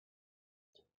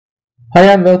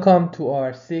Hi and welcome to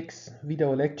our sixth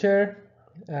video lecture.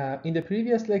 In the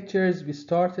previous lectures, we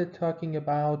started talking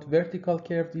about vertical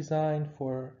curve design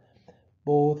for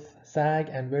both sag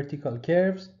and vertical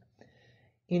curves.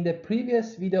 In the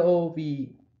previous video,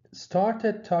 we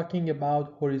started talking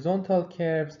about horizontal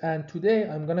curves, and today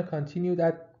I'm going to continue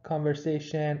that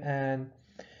conversation and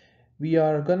we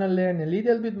are going to learn a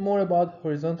little bit more about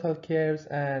horizontal curves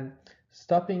and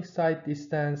stopping side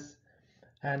distance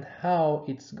and how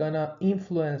it's gonna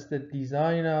influence the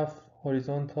design of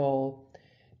horizontal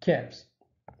curves.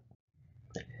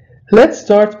 Let's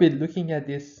start with looking at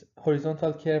this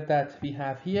horizontal curve that we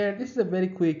have here. This is a very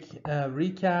quick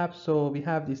recap. So we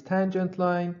have this tangent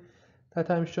line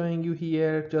that I'm showing you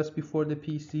here just before the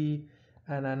PC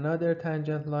and another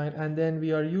tangent line, and then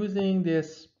we are using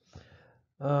this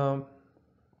um,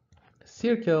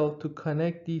 circle to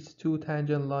connect these two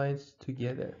tangent lines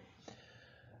together.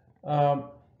 Um,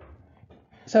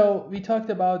 So we talked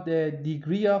about the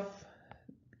degree of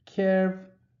curve.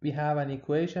 We have an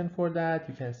equation for that.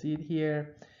 You can see it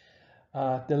here.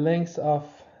 The length of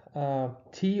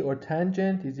t or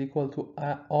tangent is equal to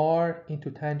r into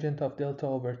tangent of delta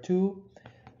over 2.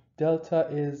 Delta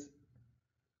is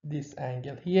this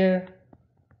angle here,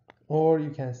 or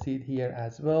you can see it here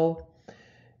as well.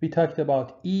 We talked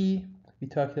about E, we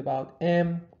talked about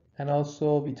M, and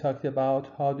also we talked about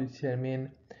how to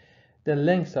determine the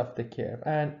length of the curve.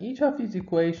 And each of these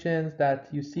equations that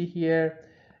you see here,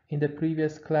 in the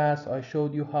previous class I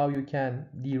showed you how you can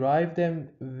derive them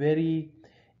very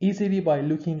easily by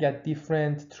looking at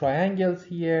different triangles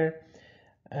here,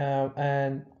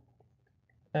 and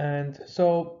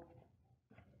so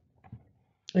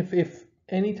if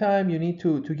anytime you need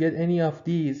to get any of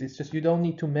these, it's just you don't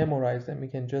need to memorize them. You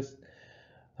can just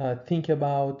think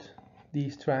about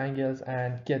these triangles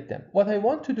and get them. What I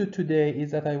want to do today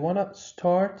is that I want to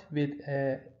start with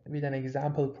an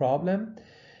example problem,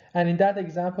 and in that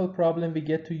example problem we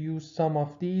get to use some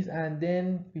of these, and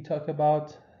then we talk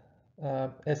about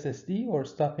SSD or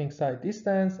stopping side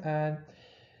distance, and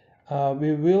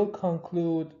we will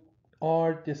conclude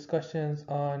our discussions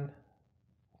on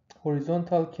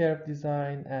horizontal curve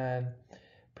design and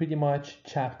pretty much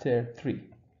chapter 3.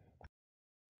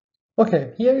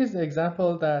 Okay, here is the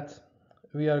example that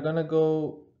we are gonna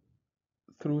go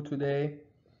through today.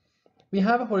 We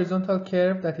have a horizontal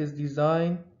curve that is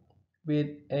designed with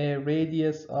a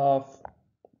radius of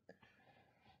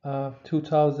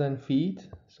 2000 feet.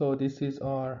 So this is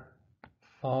our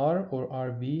R or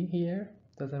RV here.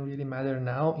 Doesn't really matter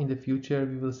now. In the future,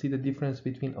 we will see the difference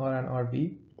between R and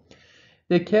RV.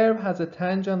 The curve has a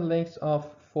tangent length of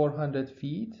 400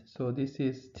 feet. So this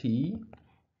is T.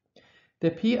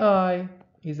 The PI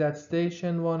is at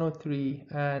station 103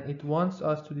 and it wants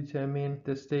us to determine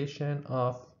the station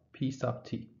of P sub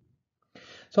T.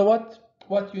 So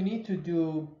what you need to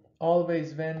do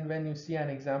always when you see an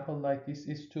example like this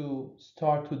is to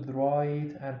start to draw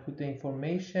it and put the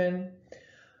information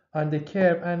on the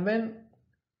curve, and when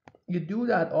you do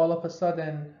that, all of a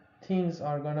sudden things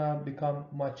are gonna become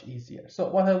much easier. So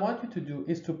what I want you to do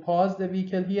is to pause the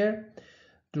vehicle here,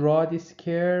 draw this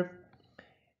curve,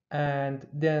 and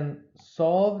then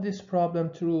solve this problem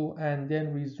through, and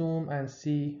then resume and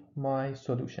see my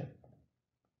solution.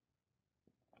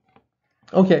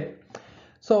 Okay,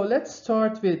 so let's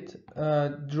start with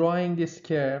drawing this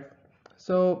curve.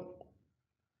 So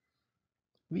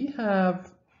we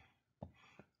have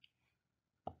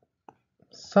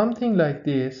something like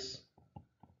this,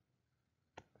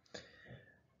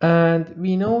 and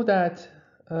we know that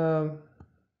the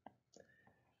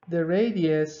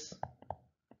radius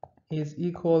is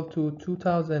equal to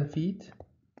 2000 feet.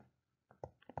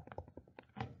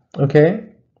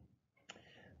 Okay,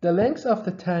 the length of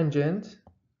the tangent,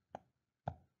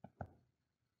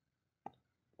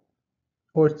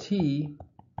 or T,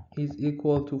 is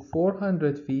equal to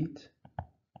 400 feet,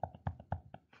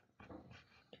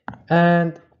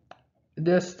 and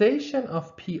the station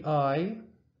of PI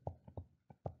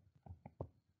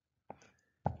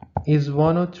is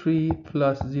 103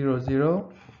 plus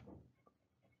 00.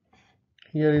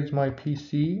 Here is my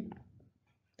PC,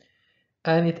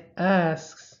 and it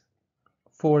asks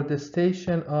for the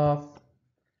station of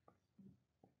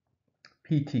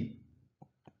PT,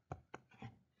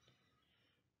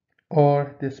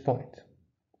 or this point.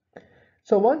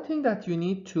 So one thing that you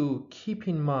need to keep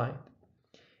in mind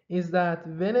is that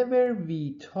whenever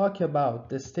we talk about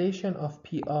the station of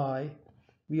PI,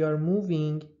 we are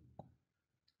moving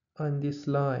on this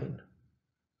line.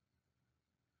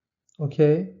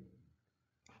 Okay?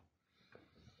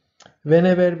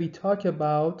 Whenever we talk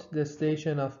about the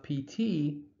station of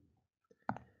PT,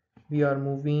 we are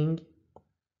moving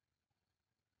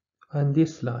on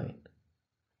this line.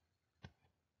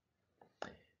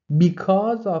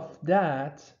 Because of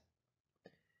that,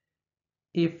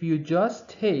 if you just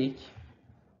take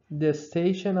the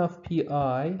station of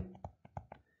Pi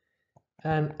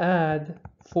and add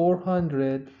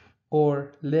 400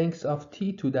 or lengths of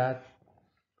t to that,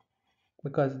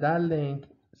 because that length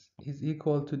is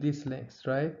equal to this length,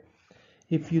 right?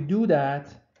 If you do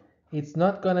that, it's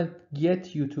not gonna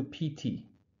get you to pt.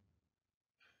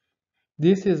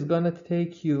 This is gonna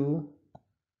take you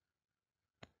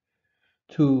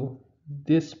to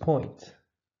this point,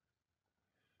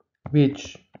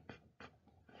 which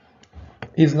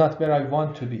is not where I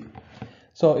want to be.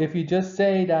 So if you just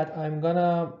say that I'm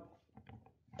gonna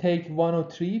take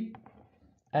 103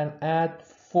 and add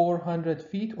 400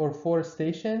 feet or 4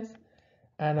 stations,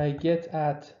 and I get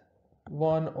at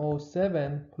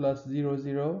 107 plus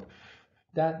 00,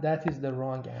 that is the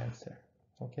wrong answer.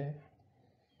 Okay.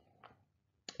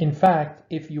 In fact,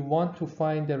 if you want to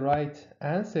find the right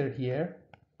answer here,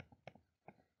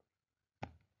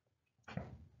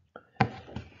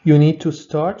 you need to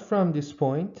start from this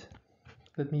point.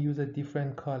 Let me use a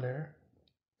different color.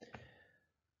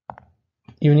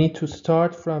 You need to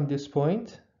start from this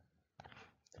point.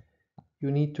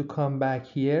 You need to come back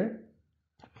here.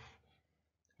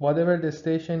 Whatever the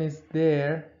station is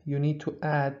there, you need to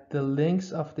add the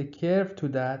lengths of the curve to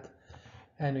that,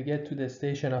 and you get to the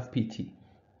station of PT.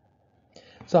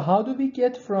 So how do we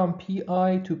get from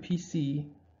PI to PC?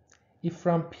 If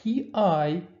from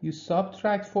PI you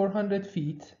subtract 400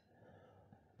 feet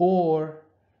or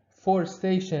 4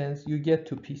 stations, you get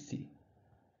to PC.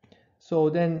 So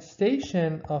then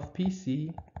station of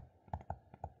PC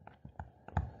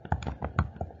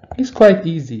is quite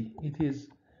easy. It is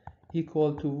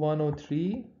equal to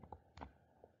 103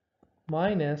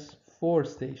 minus 4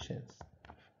 stations,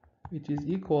 which is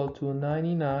equal to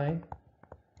 99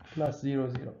 plus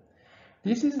 00.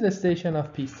 This is the station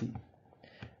of PC.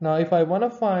 Now if I want to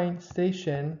find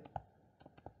station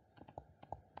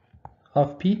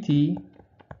of PT,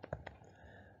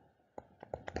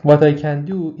 what I can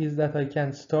do is that I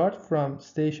can start from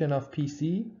station of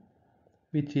PC,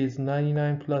 which is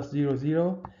 99 plus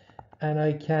 00, and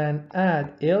I can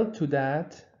add L to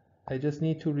that. I just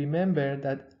need to remember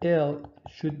that L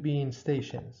should be in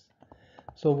stations.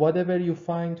 So whatever you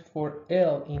find for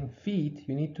L in feet,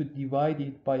 you need to divide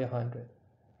it by 100.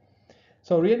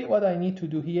 So really what I need to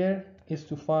do here is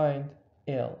to find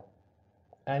L.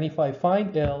 And if I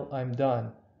find L, I'm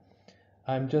done.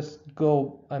 I'm just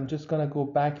gonna go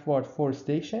backward 4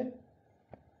 station.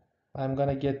 I'm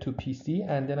gonna get to PC,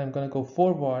 and then I'm gonna go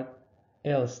forward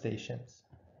L stations.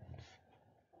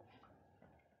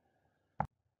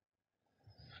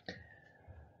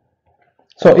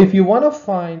 So if you want to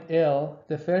find L,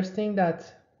 the first thing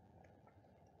that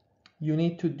you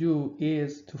need to do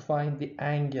is to find the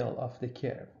angle of the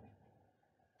curve.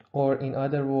 Or in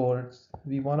other words,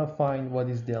 we want to find what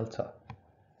is delta.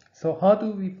 So how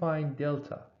do we find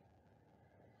delta?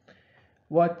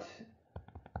 What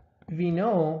we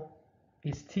know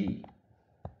is T,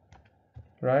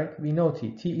 right? We know T.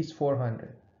 T is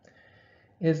 400.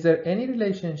 Is there any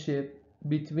relationship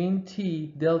between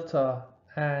T, delta,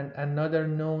 and another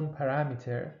known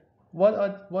parameter? What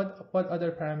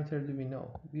other parameter do we know?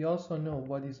 We also know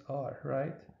what is R,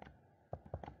 right?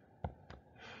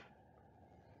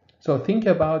 So think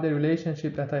about the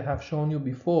relationship that I have shown you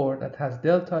before that has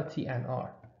delta, T, and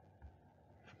R.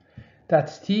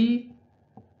 That's T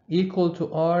equal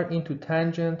to R into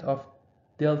tangent of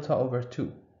delta over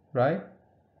 2, right?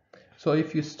 So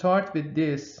if you start with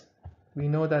this, we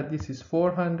know that this is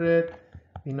 400,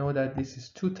 we know that this is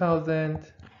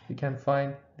 2000, we can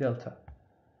find delta.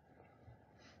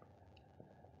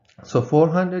 So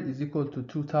 400 is equal to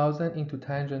 2000 into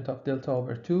tangent of delta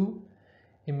over 2.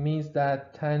 It means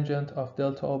that tangent of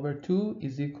delta over 2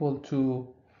 is equal to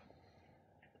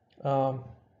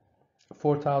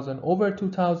 4000 over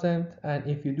 2000, and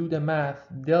if you do the math,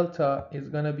 delta is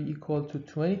going to be equal to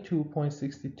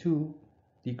 22.62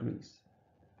 degrees.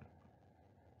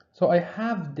 So I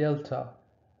have delta.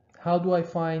 How do I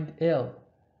find L?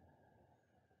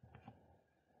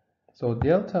 So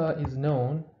delta is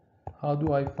known. How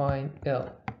do I find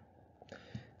L?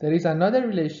 There is another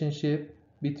relationship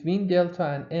between delta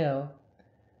and L,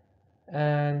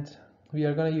 and we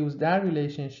are going to use that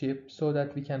relationship so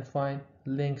that we can find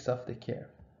lengths of the curve.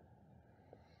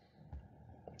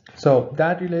 So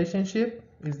that relationship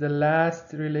is the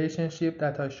last relationship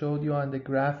that I showed you on the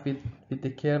graph with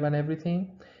the curve and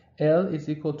everything. L is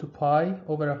equal to pi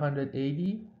over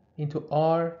 180 into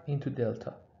R into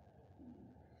delta.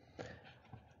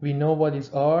 We know what is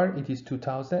R, it is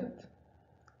 2000.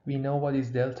 We know what is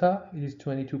delta. It is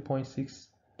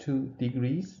 22.62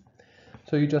 degrees.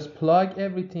 So you just plug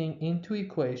everything into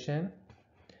equation,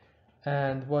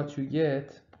 and what you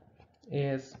get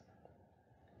is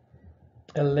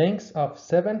a length of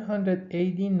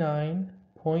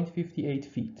 789.58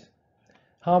 feet.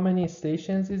 How many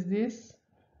stations is this?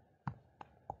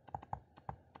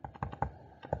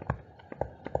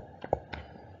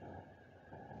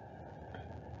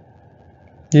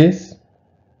 This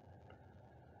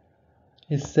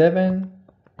is 7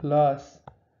 plus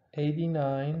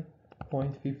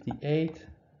 89.58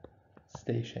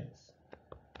 stations.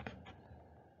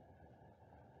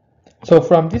 So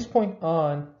from this point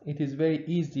on, it is very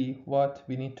easy what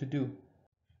we need to do.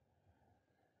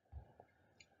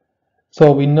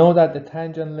 So we know that the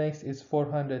tangent length is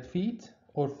 400 feet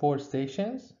or 4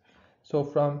 stations. So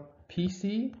from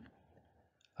PC,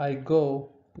 I go,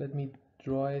 let me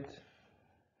draw it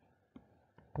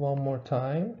one more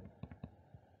time.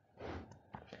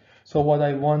 So what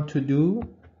I want to do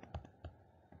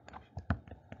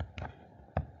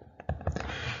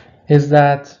is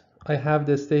that I have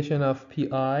the station of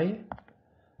PI.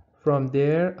 From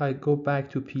there, I go back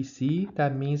to PC.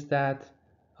 That means that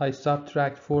I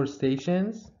subtract 4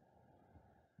 stations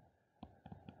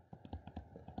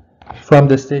from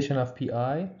the station of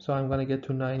PI. So I'm going to get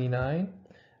to 99.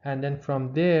 And then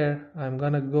from there, I'm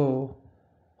going to go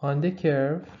on the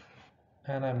curve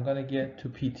and I'm going to get to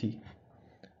PT.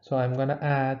 So I'm going to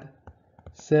add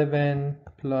 7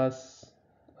 plus,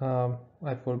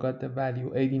 I forgot the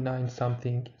value, 89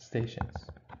 something stations.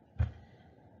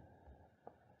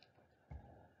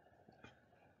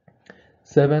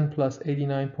 Seven plus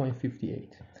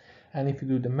 89.58. And if you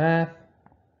do the math,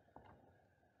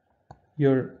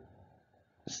 your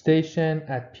station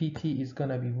at PT is going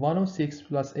to be 106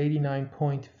 plus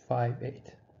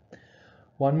 89.58.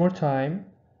 One more time.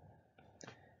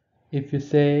 If you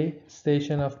say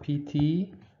station of PT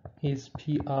is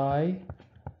PI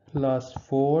plus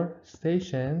 4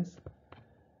 stations,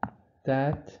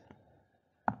 that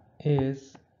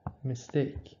is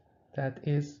mistake. That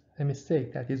is a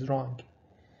mistake. That is wrong.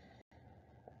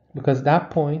 Because that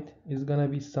point is going to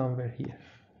be somewhere here.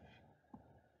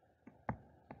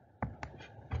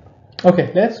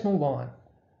 Okay, let's move on.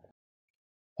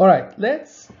 All right,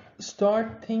 let's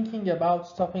start thinking about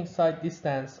stopping side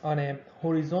distance on a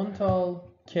horizontal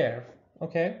curve.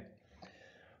 Okay,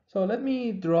 so let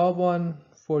me draw one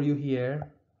for you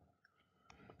here.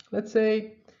 Let's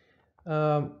say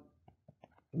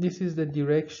this is the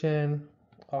direction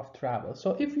of travel.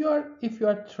 So if you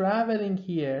are traveling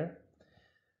here,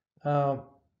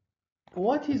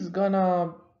 what is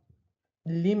gonna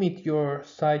limit your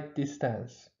sight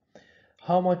distance?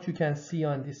 How much you can see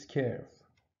on this curve?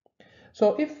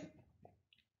 So if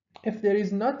there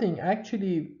is nothing,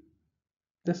 actually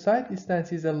the sight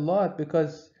distance is a lot,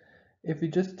 because if you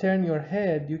just turn your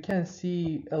head, you can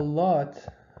see a lot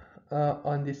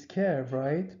on this curve,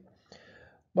 right?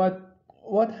 But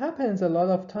what happens a lot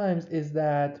of times is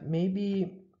that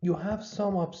maybe you have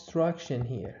some obstruction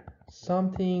here,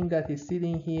 something that is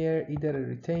sitting here, either a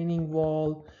retaining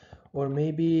wall, or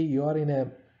maybe you are in a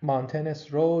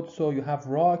mountainous road, so you have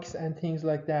rocks and things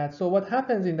like that. So what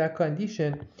happens in that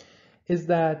condition is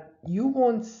that you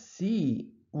won't see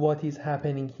what is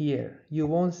happening here. You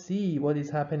won't see what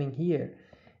is happening here.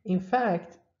 In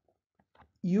fact,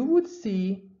 you would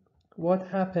see what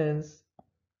happens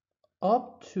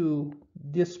up to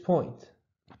this point.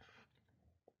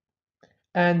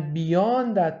 And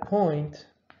beyond that point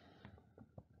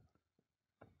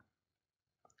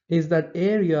is that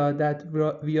area that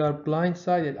we are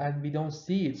blindsided and we don't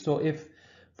see it. So if,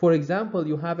 for example,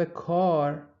 you have a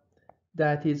car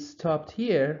that is stopped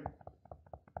here,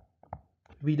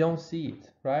 we don't see it,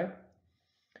 right?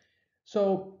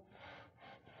 So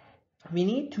we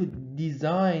need to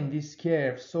design this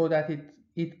curve so that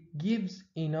it gives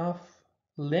enough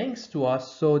length to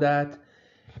us, so that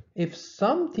if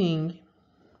something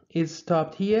is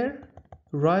stopped here,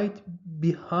 right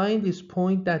behind this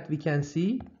point that we can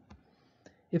see,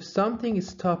 if something is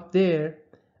stopped there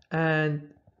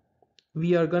and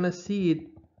we are gonna see it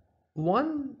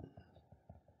one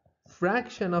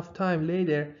fraction of time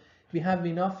later, we have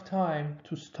enough time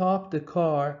to stop the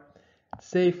car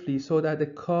safely so that the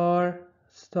car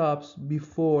stops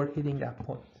before hitting that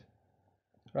point,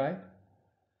 right?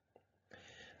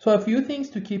 So a few things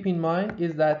to keep in mind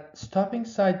is that stopping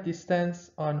sight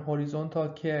distance on horizontal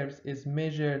curves is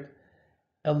measured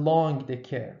along the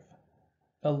curve.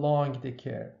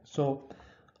 So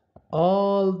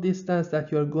all distance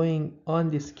that you're going on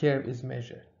this curve is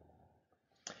measured.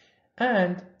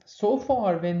 And so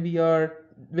far when we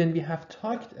have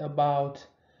talked about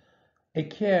a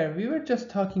curve, we were just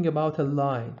talking about a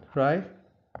line, right?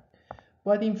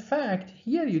 But in fact,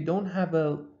 here you don't have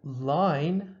a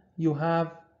line, you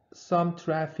have some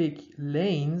traffic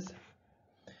lanes,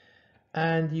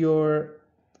 and your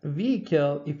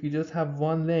vehicle, if you just have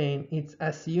one lane, it's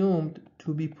assumed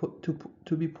to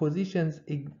be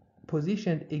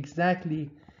positioned exactly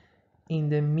in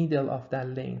the middle of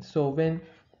that lane. So when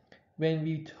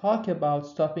we talk about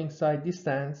stopping side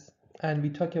distance and we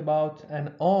talk about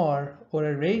an R or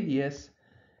a radius,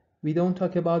 we don't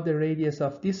talk about the radius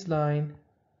of this line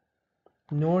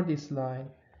nor this line.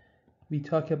 We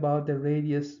talk about the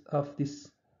radius of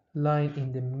this line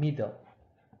in the middle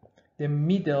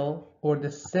or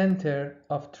the center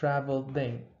of traveled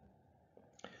lane.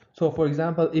 So for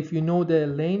example, if you know the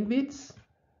lane widths,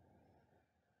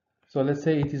 so let's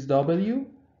say it is W,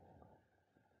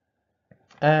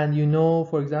 and you know,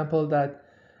 for example, that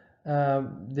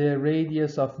the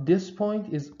radius of this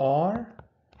point is R,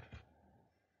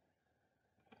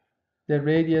 the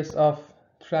radius of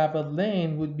traveled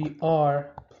lane would be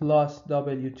R plus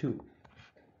W2.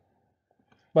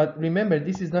 But remember,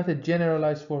 this is not a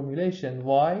generalized formulation.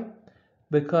 Why?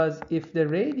 Because if the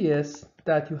radius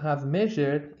that you have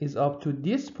measured is up to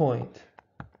this point,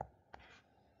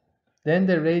 then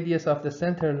the radius of the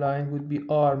center line would be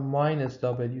R minus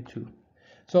W2.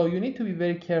 So you need to be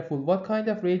very careful what kind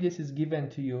of radius is given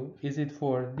to you. Is it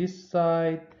for this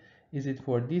side? Is it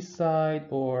for this side?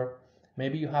 Or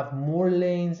maybe you have more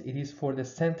lanes, it is for the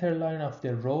center line of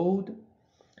the road.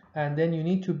 And then you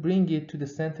need to bring it to the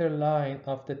center line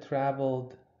of the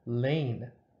traveled lane.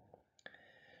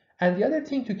 And the other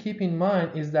thing to keep in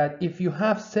mind is that if you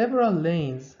have several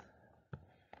lanes,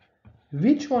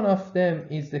 which one of them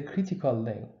is the critical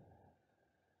lane?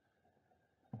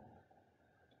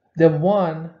 The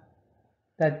one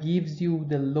that gives you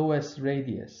the lowest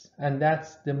radius, and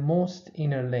that's the most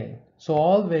inner lane. So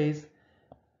always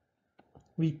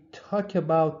we talk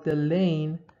about the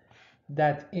lane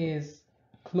that is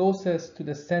closest to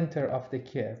the center of the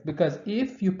curve, because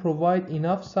if you provide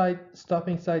enough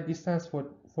stopping side distance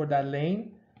for that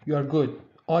lane, you are good.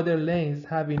 Other lanes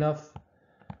have enough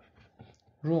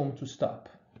room to stop.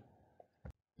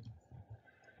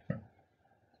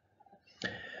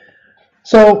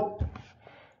 So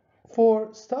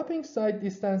for stopping side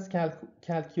distance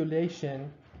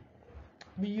calculation,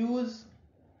 we use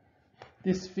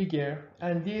this figure,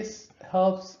 and this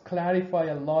helps clarify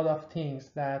a lot of things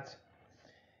that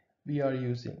we are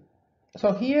using.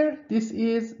 So here, this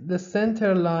is the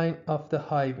center line of the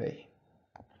highway,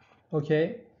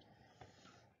 okay?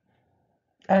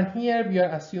 And here we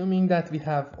are assuming that we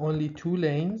have only 2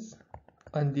 lanes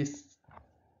on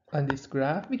this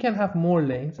graph. We can have more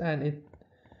lanes, and it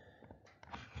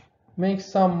makes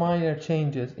some minor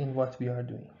changes in what we are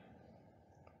doing.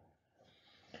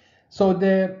 So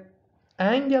the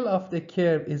angle of the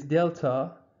curve is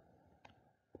delta,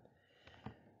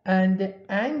 and the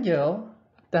angle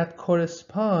that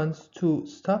corresponds to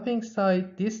stopping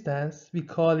side distance, we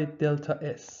call it delta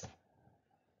S.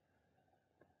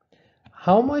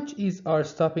 How much is our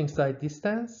stopping side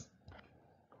distance?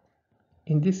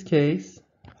 In this case,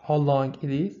 how long it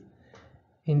is?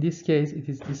 In this case, it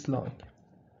is this long.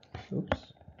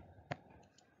 Oops.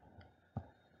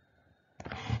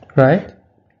 Right?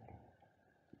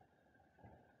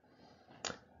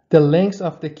 The length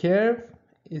of the curve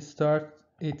it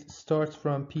starts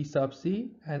from P sub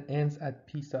C and ends at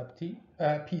P sub T,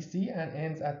 PC and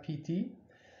ends at PT.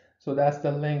 So that's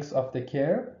the length of the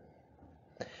curve.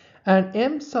 And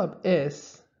M sub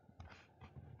S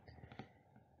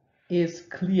is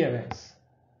clearance,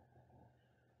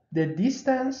 the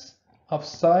distance of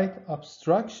side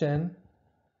obstruction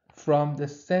from the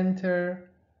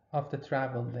center of the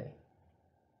travel lane.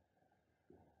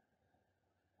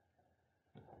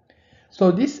 So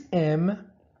this M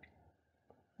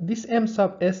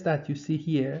sub S that you see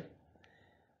here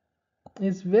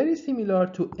is very similar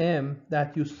to M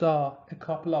that you saw a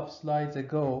couple of slides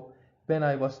ago when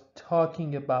I was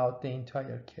talking about the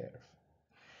entire curve.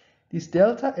 This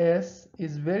delta S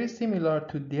is very similar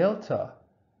to delta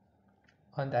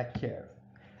on that curve.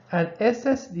 And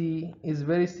SSD is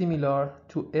very similar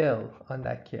to L on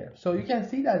that curve. So you can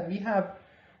see that we have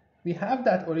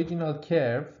that original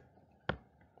curve.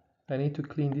 I need to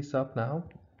clean this up now.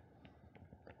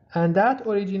 And that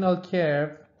original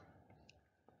curve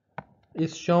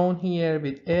is shown here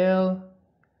with L,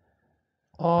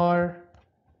 R,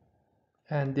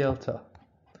 and delta.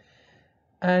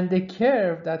 And the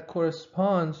curve that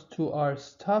corresponds to our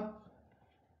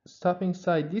stopping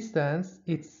side distance,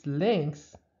 its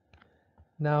length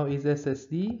now is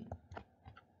SSD.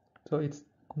 So it's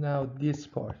now this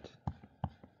part.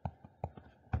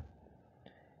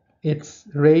 its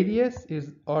radius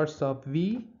is r sub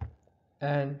v,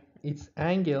 and its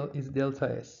angle is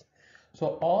delta s.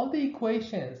 So all the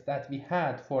equations that we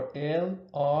had for L,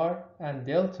 R, and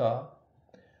delta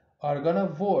are gonna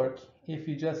work if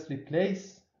you just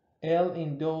replace L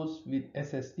in those with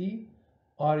SSD,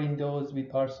 R in those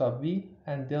with R sub V,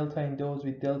 and delta in those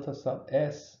with delta sub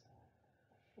S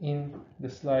in the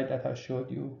slide that I showed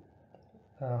you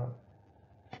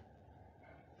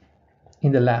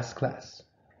in the last class.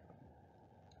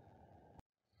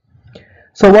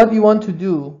 So what we want to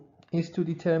do is to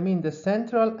determine the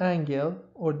central angle,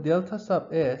 or delta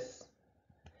sub S,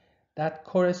 that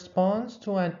corresponds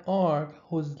to an arc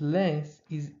whose length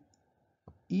is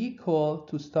equal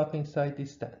to stopping side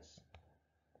distance.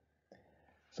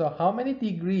 So how many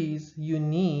degrees you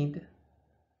need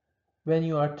when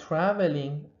you are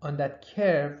traveling on that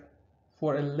curve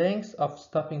for a length of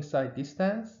stopping side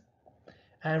distance?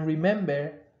 And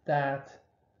remember that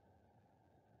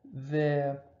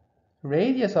the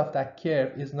radius of that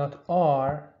curve is not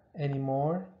r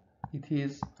anymore, it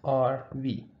is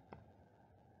rv.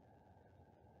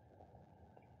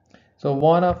 So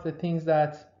one of the things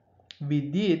that we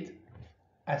did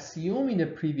assume in the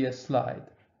previous slide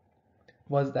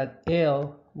was that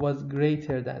L was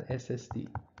greater than SSD.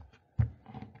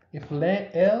 If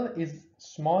L is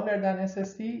smaller than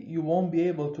SSD, you won't be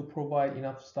able to provide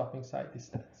enough stopping side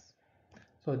distance.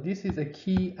 So this is a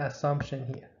key assumption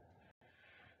here.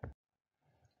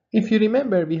 If you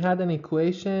remember, we had an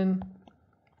equation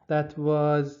that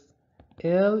was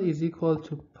L is equal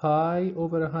to pi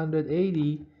over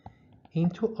 180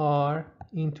 into R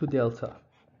into delta.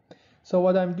 So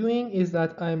what I'm doing is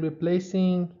that I'm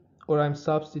replacing, or I'm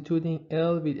substituting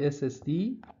L with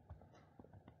SSD.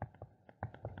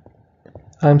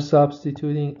 I'm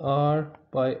substituting R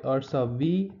by R sub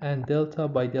V and delta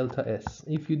by delta S.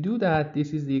 If you do that,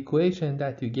 this is the equation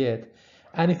that you get.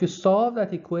 And if you solve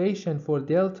that equation for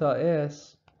delta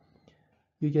S,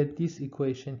 you get this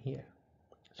equation here.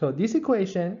 So this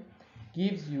equation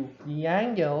gives you the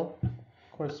angle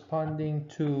corresponding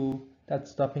to that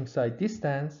stopping side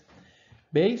distance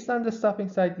based on the stopping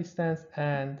side distance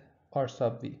and R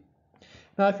sub V.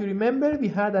 Now, if you remember, we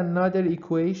had another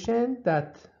equation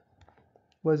that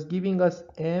was giving us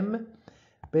M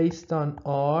based on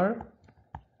R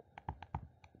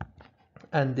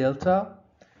and delta,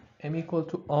 M equal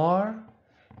to R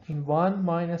in 1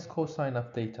 minus cosine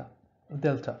of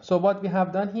delta. So what we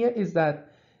have done here is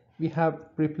that we have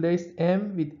replaced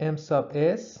M with M sub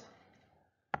S,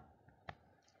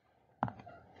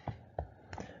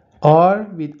 R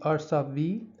with R sub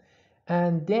V,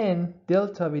 and then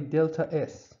delta with delta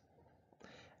S.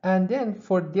 And then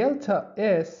for delta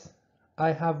S,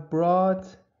 I have brought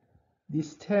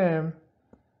this term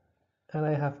and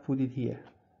I have put it here.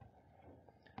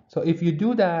 So if you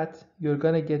do that, you're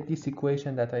going to get this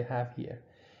equation that I have here.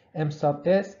 M sub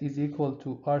S is equal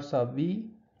to R sub V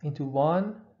into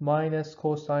 1 minus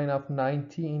cosine of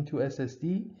 90 into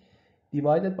SSD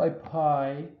divided by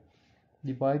pi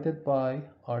divided by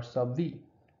R sub V.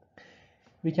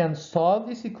 We can solve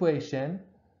this equation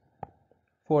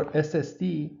for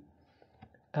SSD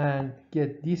and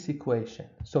get this equation.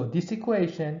 So this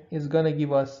equation is going to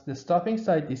give us the stopping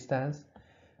side distance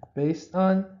based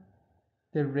on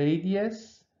the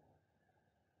radius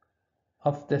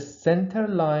of the center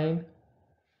line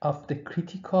of the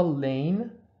critical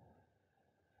lane,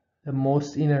 the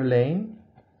most inner lane,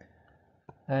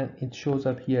 and it shows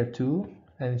up here too,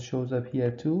 and it shows up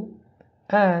here too,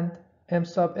 and M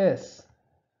sub S,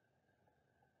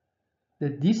 the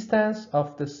distance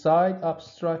of the side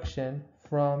obstruction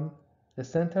from the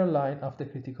center line of the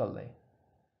critical lane.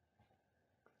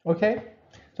 Okay,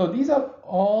 so these are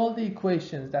all the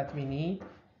equations that we need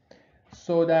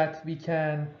so that we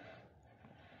can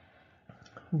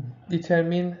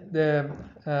determine the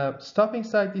stopping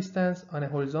side distance on a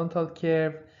horizontal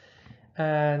curve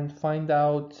and find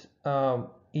out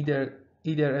either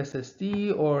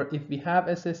SSD, or if we have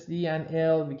SSD and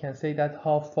L, we can say that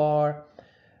how far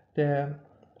the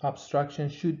obstruction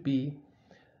should be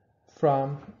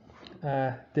from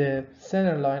the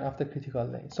center line of the critical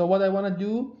lane. So what I want to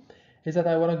do is that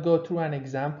I want to go through an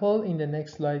example in the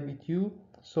next slide with you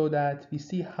so that we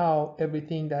see how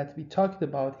everything that we talked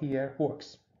about here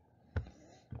works.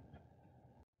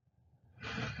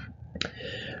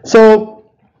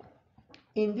 So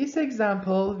in this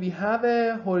example, we have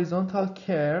a horizontal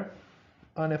curve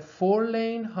on a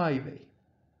 4-lane highway.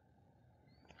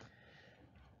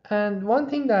 And one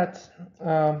thing that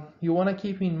you want to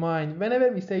keep in mind,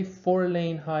 whenever we say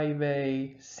 4-lane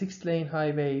highway, 6-lane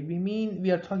highway,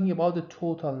 we are talking about the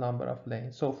total number of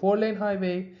lanes. So 4-lane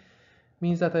highway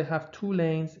means that I have 2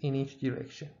 lanes in each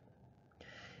direction.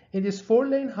 In this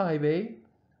 4-lane highway,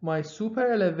 my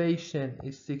super elevation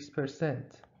is 6%.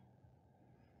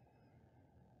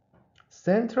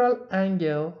 Central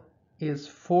angle is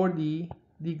 40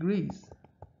 degrees.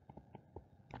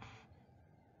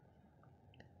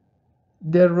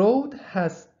 The road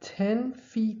has 10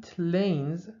 feet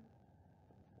lanes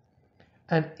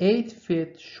and 8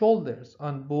 feet shoulders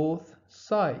on both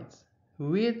sides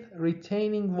with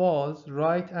retaining walls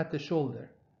right at the shoulder.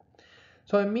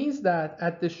 So it means that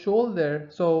at the shoulder,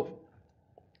 so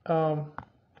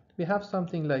we have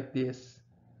something like this.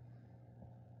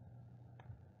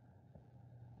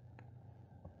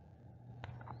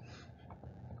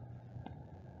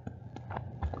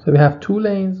 So we have 2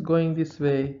 lanes going this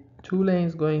way, 2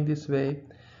 lanes going this way,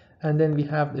 and then we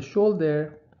have the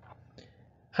shoulder,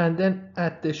 and then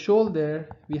at the shoulder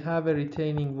we have a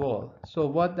retaining wall. So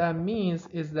what that means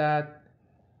is that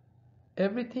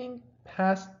everything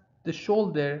past the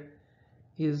shoulder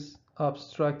is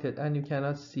obstructed and you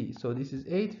cannot see. So this is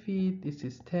 8 feet, this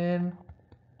is 10,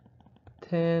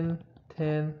 10,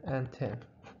 10, and 10.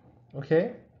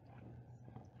 Okay?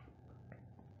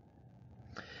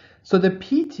 So the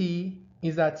PT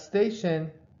is at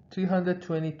station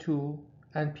 322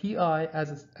 and PI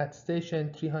at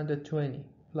station 320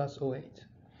 plus 08.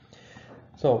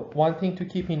 So one thing to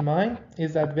keep in mind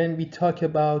is that when we talk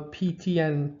about PT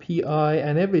and PI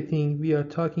and everything, we are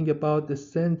talking about the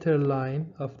center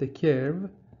line of the curve,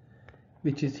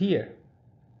 which is here.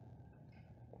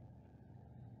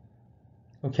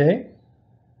 Okay?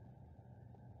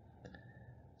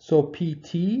 So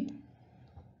PT,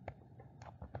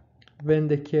 when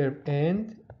the curve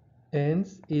ends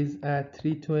is at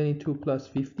 322 plus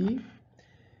 50.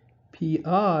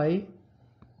 PI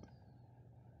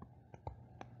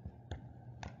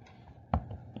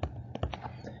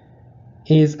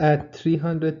is at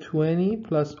 320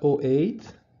 plus 08.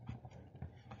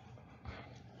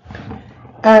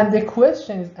 And the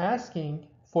question is asking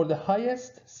for the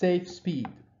highest safe speed,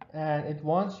 and it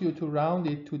wants you to round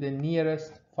it to the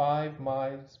nearest 5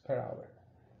 miles per hour.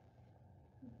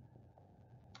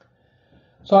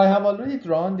 So I have already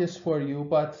drawn this for you,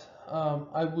 but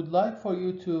I would like for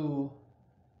you to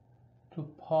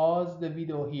pause the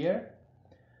video here,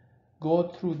 go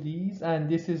through these, and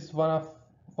this is one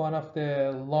of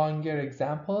the longer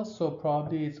examples, so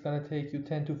probably it's going to take you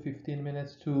 10 to 15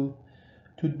 minutes to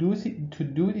do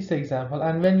this example.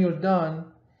 And when you're done,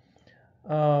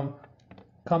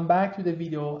 come back to the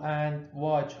video and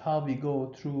watch how we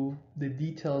go through the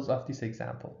details of this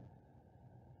example.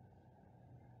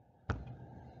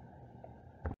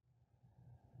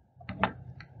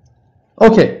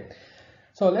 Okay,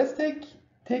 so let's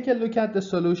take a look at the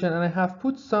solution, and I have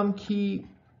put some key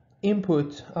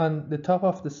input on the top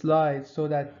of the slide so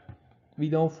that we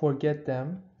don't forget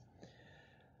them.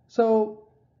 So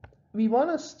we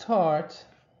want to start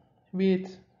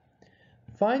with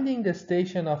finding the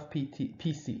station of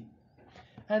PC.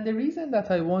 And the reason that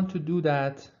I want to do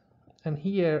that, and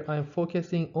here I'm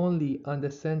focusing only on the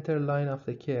center line of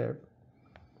the curve,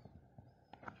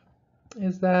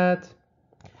 is that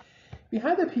we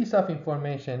had a piece of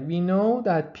information. We know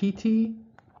that PT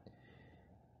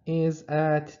is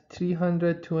at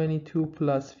 322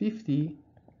 plus 50,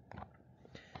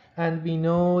 and we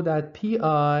know that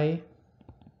PI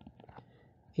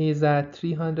is at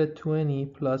 320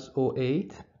 plus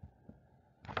 08,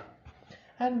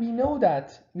 and we know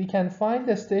that we can find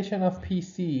the station of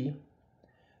PC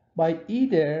by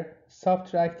either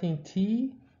subtracting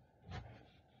T,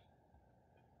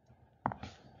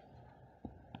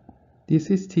 this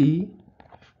is T,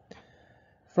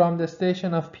 from the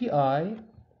station of PI,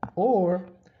 or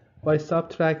by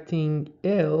subtracting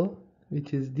L,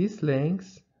 which is this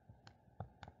length,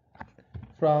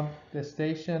 from the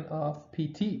station of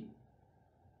PT.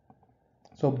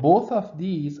 So both of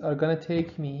these are going to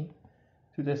take me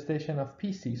to the station of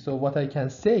PC. So what I can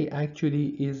say actually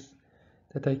is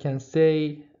that I can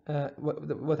say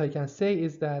what I can say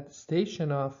is that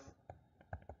station of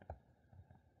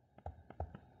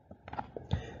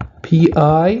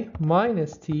PI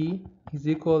minus T is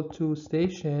equal to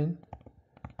station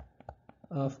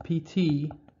of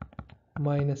PT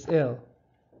minus L.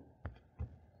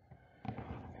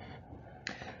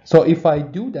 So if I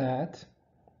do that,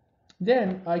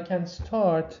 then I can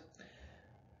start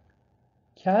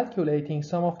calculating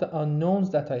some of the unknowns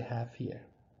that I have here.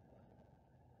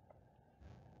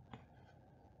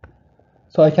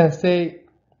 So I can say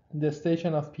the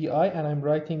station of PI, and I'm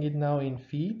writing it now in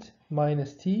feet,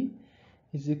 minus T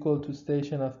is equal to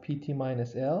station of PT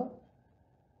minus L.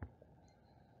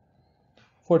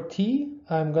 For t,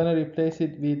 I'm going to replace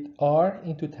it with r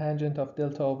into tangent of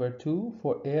delta over 2.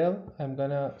 For L, I'm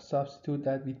going to substitute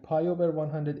that with pi over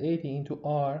 180 into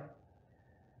r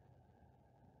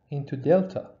into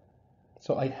delta.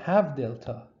 So I have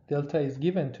delta. Delta is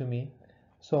given to me.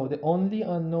 So the only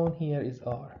unknown here is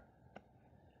r.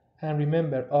 And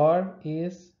remember, r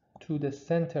is to the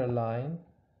center line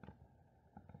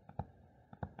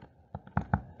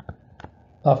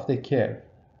of the curve.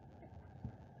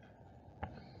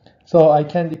 So I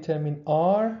can determine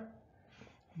r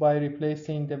by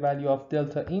replacing the value of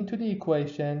delta into the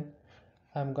equation.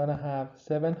 I'm gonna have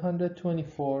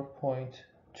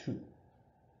 724.2.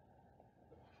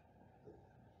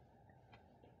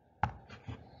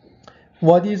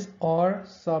 What is r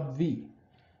sub v?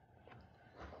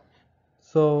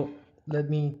 So let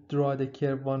me draw the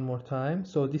curve one more time.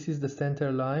 So this is the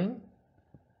center line.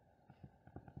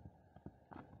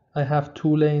 I have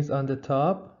 2 lanes on the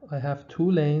top. I have 2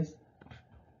 lanes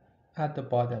at the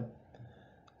bottom.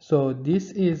 So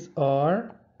this is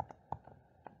r.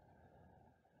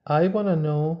 I want to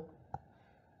know,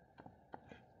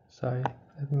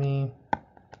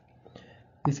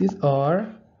 this is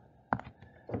r.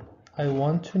 I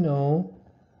want to know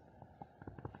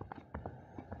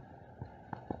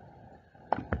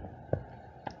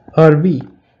RV.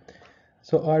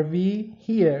 So RV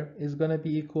here is going to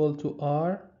be equal to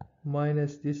R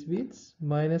minus this width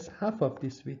minus half of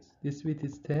this width. This width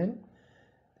is 10.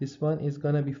 This one is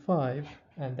going to be 5.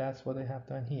 And that's what I have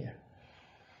done here.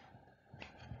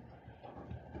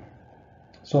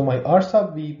 So my R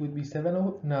sub V would be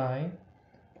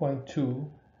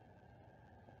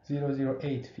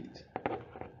 709.2008 feet.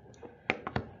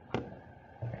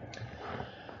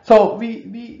 So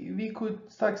we could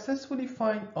successfully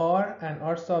find R and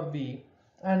R sub V,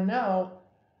 and now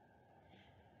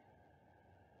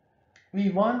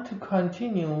we want to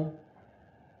continue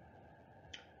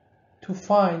to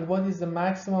find what is the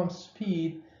maximum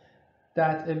speed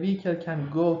that a vehicle can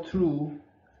go through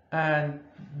and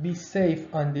be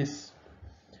safe on this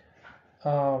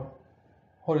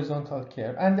horizontal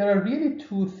curve. And there are really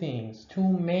two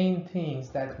main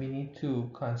things that we need to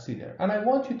consider, and I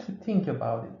want you to think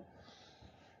about it.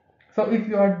 So if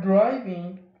you are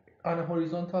driving on a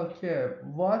horizontal curve,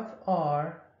 what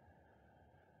are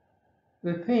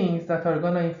the things that are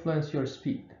going to influence your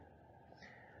speed?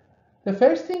 The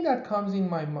first thing that comes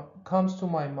to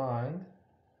my mind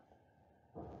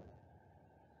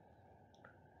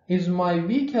is my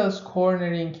vehicle's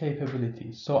cornering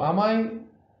capability. So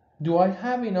do I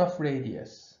have enough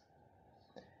radius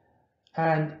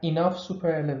and enough super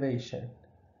elevation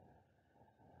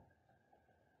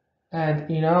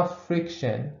and enough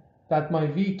friction that my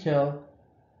vehicle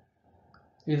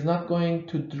is not going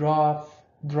to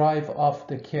drive off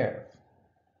the curve?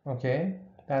 Okay,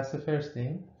 that's the first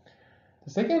thing.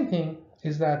 The second thing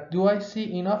is that, do I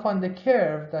see enough on the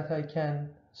curve that I can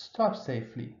stop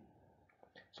safely?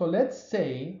 So let's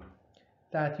say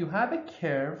that you have a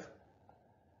curve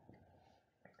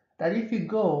that if you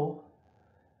go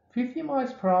 50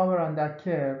 miles per hour on that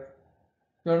curve,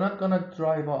 you're not going to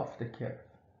drive off the curve.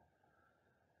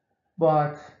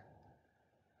 But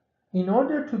in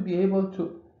order to be able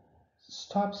to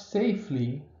stop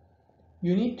safely,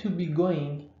 you need to be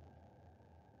going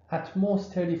at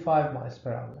most 35 miles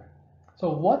per hour.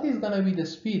 So what is going to be the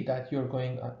speed that you're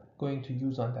going to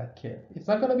use on that curve? It's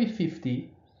not going to be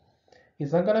 50.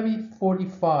 It's not going to be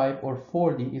 45 or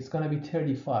 40. It's going to be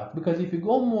 35. Because if you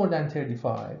go more than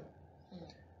 35,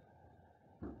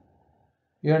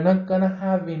 you're not going to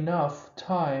have enough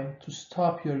time to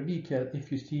stop your vehicle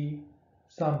if you see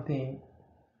something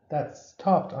that's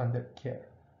stopped on the curve.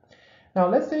 Now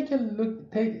let's take a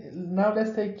look.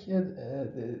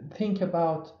 Think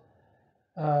about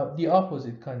the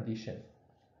opposite condition.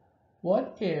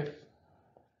 What if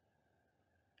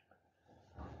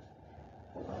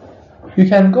you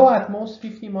can go at most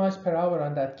 50 miles per hour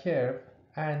on that curve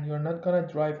and you're not going to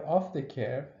drive off the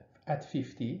curve at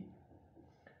 50,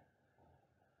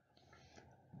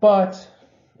 but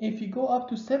if you go up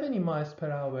to 70 miles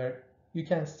per hour, you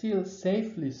can still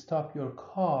safely stop your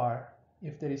car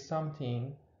if there is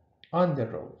something on the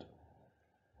road.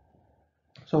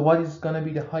 So what is going to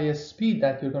be the highest speed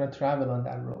that you're going to travel on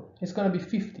that road? It's going to be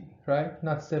 50, right?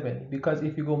 Not 70, because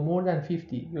if you go more than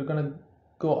 50, you're going to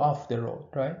go off the road,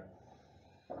 right?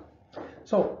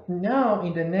 So now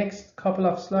in the next couple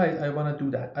of slides, I want to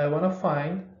do that. I want to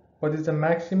find what is the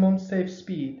maximum safe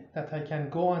speed that I can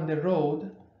go on the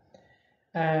road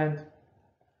and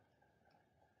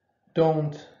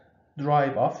don't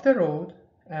drive off the road,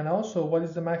 and also what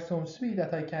is the maximum speed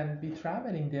that I can be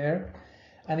traveling there,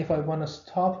 and if I want to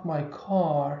stop my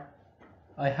car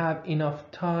I have enough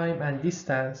time and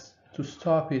distance to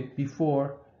stop it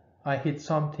before I hit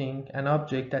something, an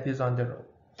object that is on the road.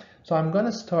 So I'm going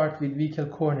to start with vehicle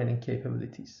cornering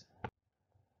capabilities.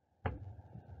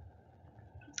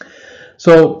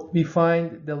 So we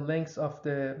find the length of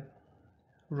the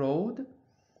road.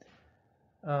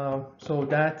 So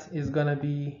that is going to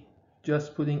be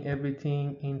just putting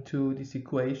everything into this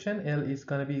equation. L is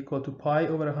going to be equal to pi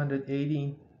over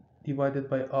 180 divided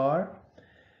by r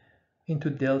into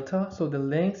delta. So the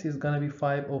length is going to be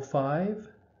 505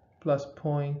 plus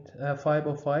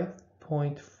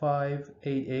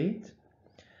 505.588.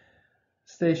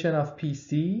 Station of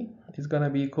PC is going to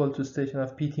be equal to station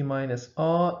of PT minus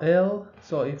L.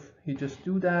 So if you just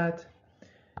do that,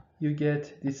 you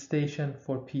get this station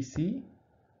for PC.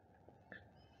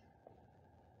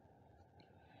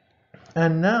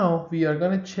 And now we are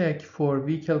going to check for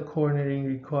vehicle cornering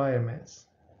requirements.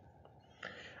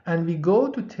 And we go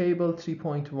to table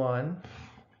 3.1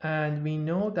 and we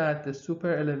know that the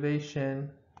super elevation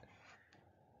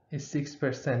is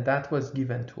 6%. That was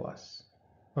given to us.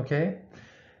 Okay?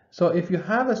 So if you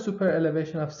have a super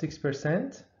elevation of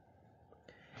 6%,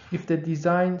 if the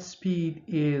design speed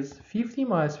is 50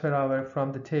 miles per hour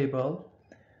from the table,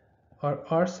 our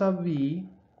R sub V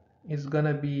is going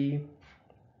to be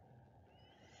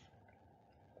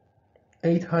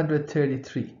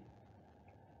 833.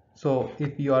 So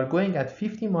if you are going at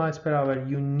 50 miles per hour,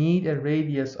 you need a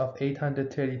radius of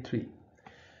 833.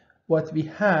 What we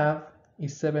have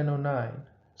is 709.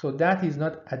 So that is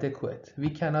not adequate. We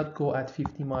cannot go at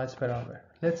 50 miles per hour.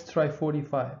 Let's try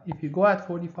 45. If you go at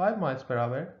 45 miles per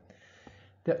hour,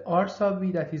 the R sub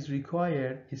V that is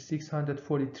required is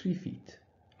 643 feet.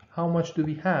 How much do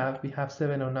we have? We have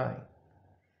 709.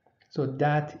 So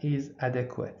that is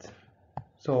adequate.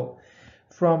 So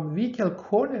from vehicle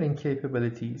cornering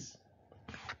capabilities,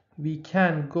 we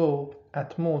can go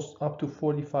at most up to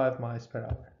 45 miles per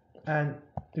hour. And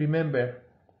remember,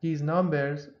 these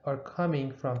numbers are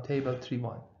coming from table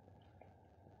 3.1.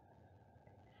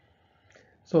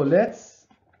 So let's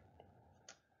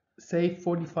save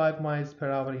 45 miles per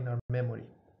hour in our memory.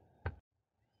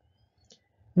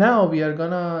 Now we are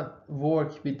gonna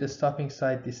work with the stopping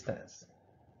side distance.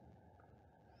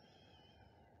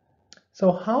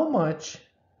 So how much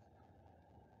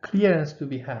clearance do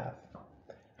we have?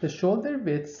 The shoulder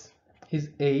width is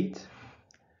 8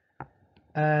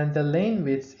 and the lane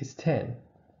width is 10.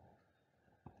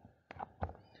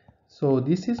 So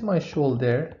this is my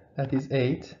shoulder, that is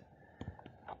 8.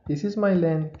 This is my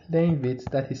lane width,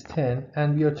 that is 10,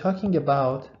 and we are talking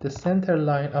about the center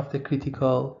line of the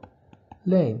critical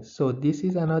lane. So this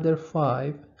is another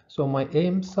 5. So my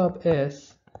M sub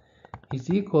S is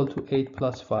equal to 8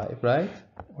 plus 5, right?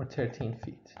 Or 13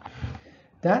 feet.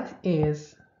 That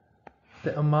is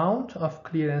the amount of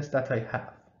clearance that I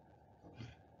have.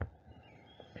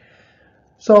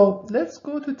 So let's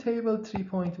go to table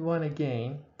 3.1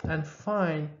 again and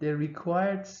find the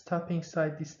required stopping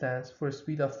side distance for a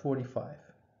speed of 45.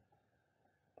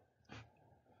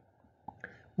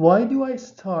 Why do I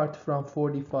start from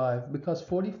 45? Because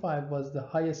 45 was the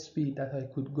highest speed that I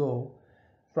could go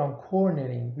from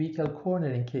cornering, vehicle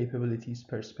cornering capabilities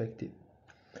perspective.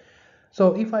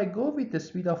 So if I go with the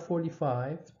speed of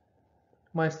 45,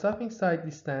 my stopping side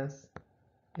distance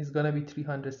is going to be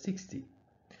 360.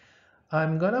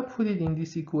 I'm going to put it in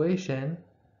this equation,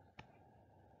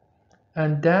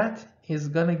 and that is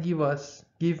going to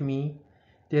give me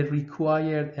the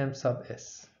required M sub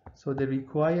S. So the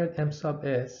required M sub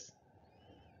S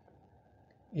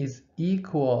is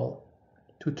equal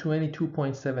to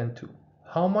 22.72.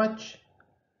 How much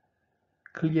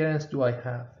clearance do I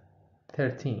have?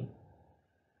 13.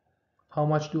 How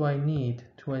much do I need?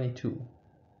 22.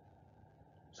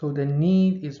 So the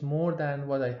need is more than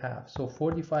what I have. So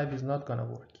 45 is not going to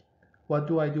work. What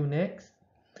do I do next?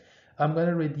 I'm going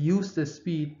to reduce the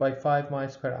speed by 5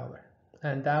 miles per hour.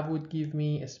 And that would give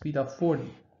me a speed of 40.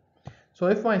 So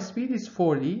if my speed is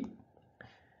 40,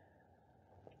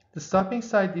 the stopping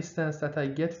side distance that I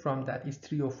get from that is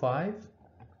 305.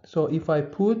 So if I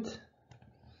put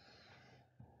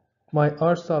my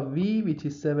R sub V, which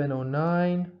is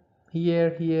 709,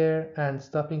 here, and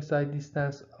stopping side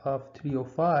distance of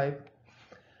 305,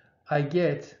 I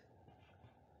get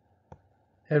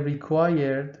a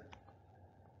required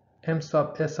M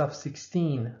sub S of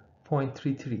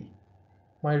 16.33.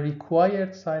 My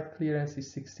required side clearance is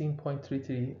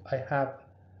 16.33. I have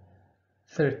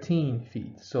 13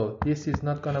 feet. So this is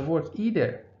not going to work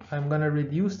either. I'm going to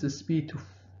reduce the speed to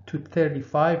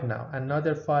 35 now,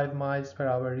 another 5 miles per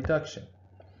hour reduction.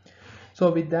 So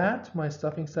with that, my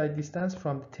stopping side distance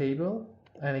from the table,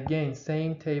 and again,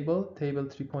 same table, table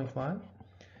 3.1,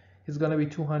 is going to be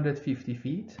 250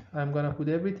 feet. I'm going to put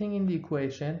everything in the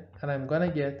equation, and I'm going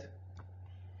to get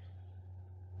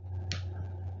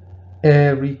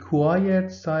a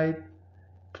required side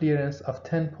clearance of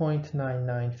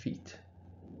 10.99 feet.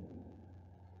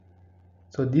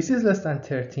 So this is less than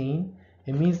 13.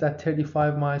 It means that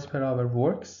 35 miles per hour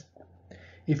works.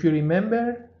 If you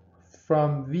remember,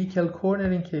 from vehicle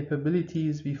cornering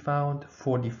capabilities, we found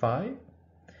 45.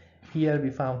 Here we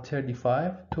found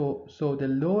 35. So the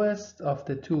lowest of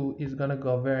the two is going to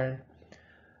govern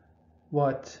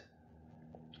what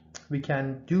we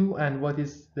can do and what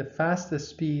is the fastest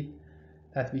speed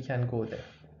that we can go there.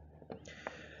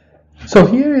 So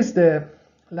here is the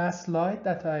last slide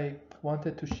that I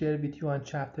wanted to share with you on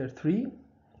chapter 3.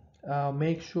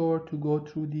 Make sure to go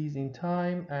through these in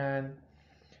time, and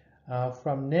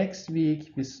from next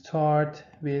week we start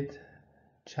with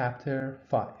chapter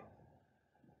 5.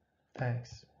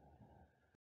 Thanks.